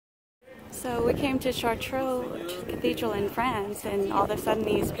So we came to Chartres Cathedral in France, and all of a sudden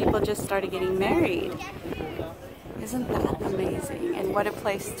these people just started getting married. Isn't that amazing? And what a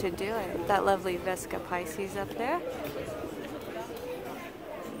place to do it. That lovely Vesca Pisces up there.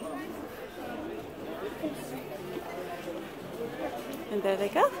 And there they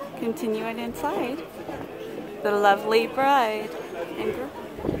go. Continue it inside. The lovely bride and groom.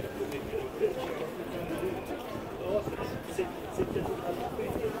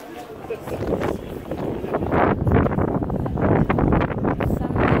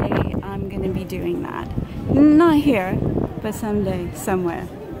 Someday I'm going to be doing that. Not here, but someday, somewhere.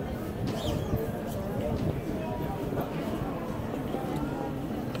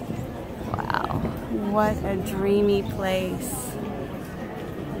 Wow, what a dreamy place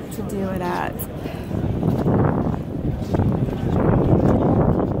to do it at.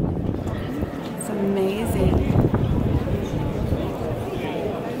 It's amazing.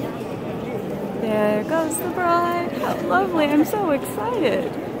 There goes the bride. How lovely. I'm so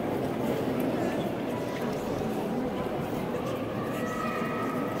excited.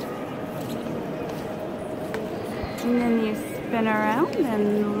 And then you spin around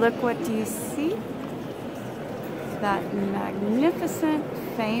and look, what do you see? That magnificent,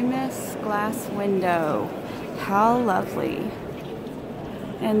 famous glass window. How lovely.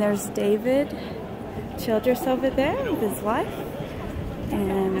 And there's David Childress over there with his wife.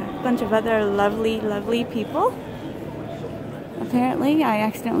 And a bunch of other lovely, lovely people. Apparently, I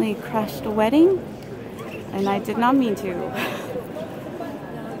accidentally crashed a wedding. And I did not mean to.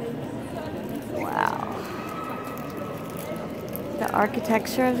 Wow. The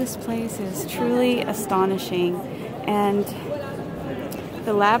architecture of this place is truly astonishing. And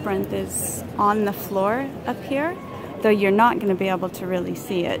the labyrinth is on the floor up here, though you're not going to be able to really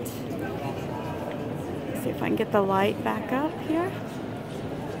see it. Let's see if I can get the light back up here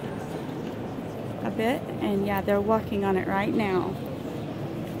a bit. And yeah, they're walking on it right now.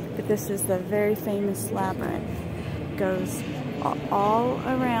 But this is the very famous labyrinth. It goes all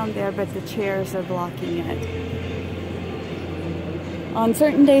around there, but the chairs are blocking it. On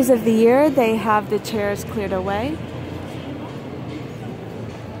certain days of the year, they have the chairs cleared away.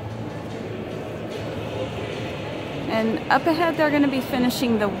 And up ahead, they're going to be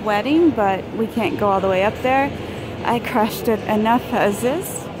finishing the wedding, but we can't go all the way up there. I crashed it enough as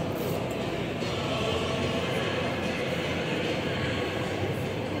is.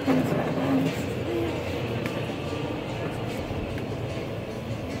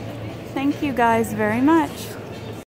 Thank you guys very much.